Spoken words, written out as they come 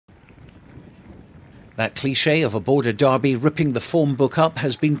That cliché of a border derby ripping the form book up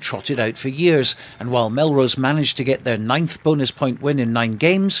has been trotted out for years, and while Melrose managed to get their 9th bonus point win in 9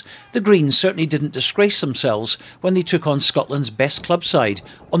 games, the Greens certainly didn't disgrace themselves when they took on Scotland's best club side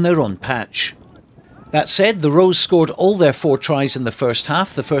on their own patch. That said, the Rose scored all their 4 tries in the first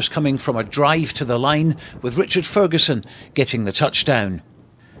half, the first coming from a drive to the line, with Richard Ferguson getting the touchdown.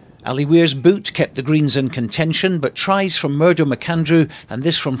 Ali Weir's boot kept the Greens in contention, but tries from Murdo McAndrew and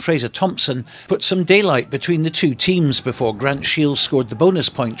this from Fraser Thompson put some daylight between the two teams before Grant Shields scored the bonus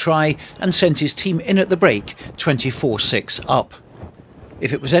point try and sent his team in at the break 24-6 up.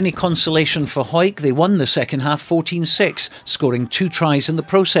 If it was any consolation for Hawick, they won the second half 14-6, scoring 2 tries in the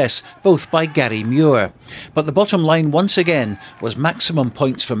process, both by Gary Muir. But the bottom line once again was maximum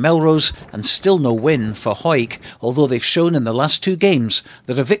points for Melrose and still no win for Hawick, although they've shown in the last 2 games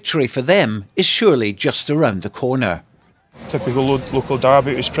that a victory for them is surely just around the corner. Typical local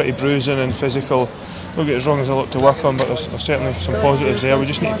derby. It was pretty bruising and physical. Don't get us wrong, there's a lot to work on, but there's certainly some positives there. We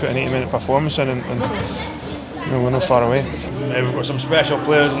just need to put an 80-minute performance in and we're not far away. We've got some special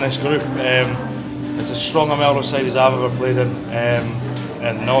players in this group. It's as strong a Melrose side as I've ever played in,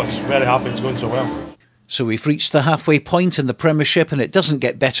 and no, it's very happy it's going so well. So we've reached the halfway point in the Premiership, and it doesn't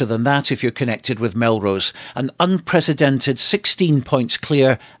get better than that if you're connected with Melrose. An unprecedented 16 points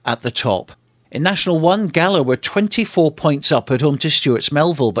clear at the top. In National 1, Gala were 24 points up at home to Stewart's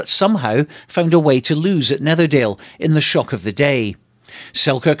Melville, but somehow found a way to lose at Netherdale in the shock of the day.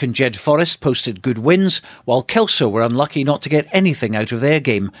 Selkirk and Jed Forest posted good wins, while Kelso were unlucky not to get anything out of their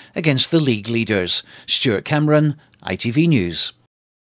game against the league leaders. Stuart Cameron, ITV News.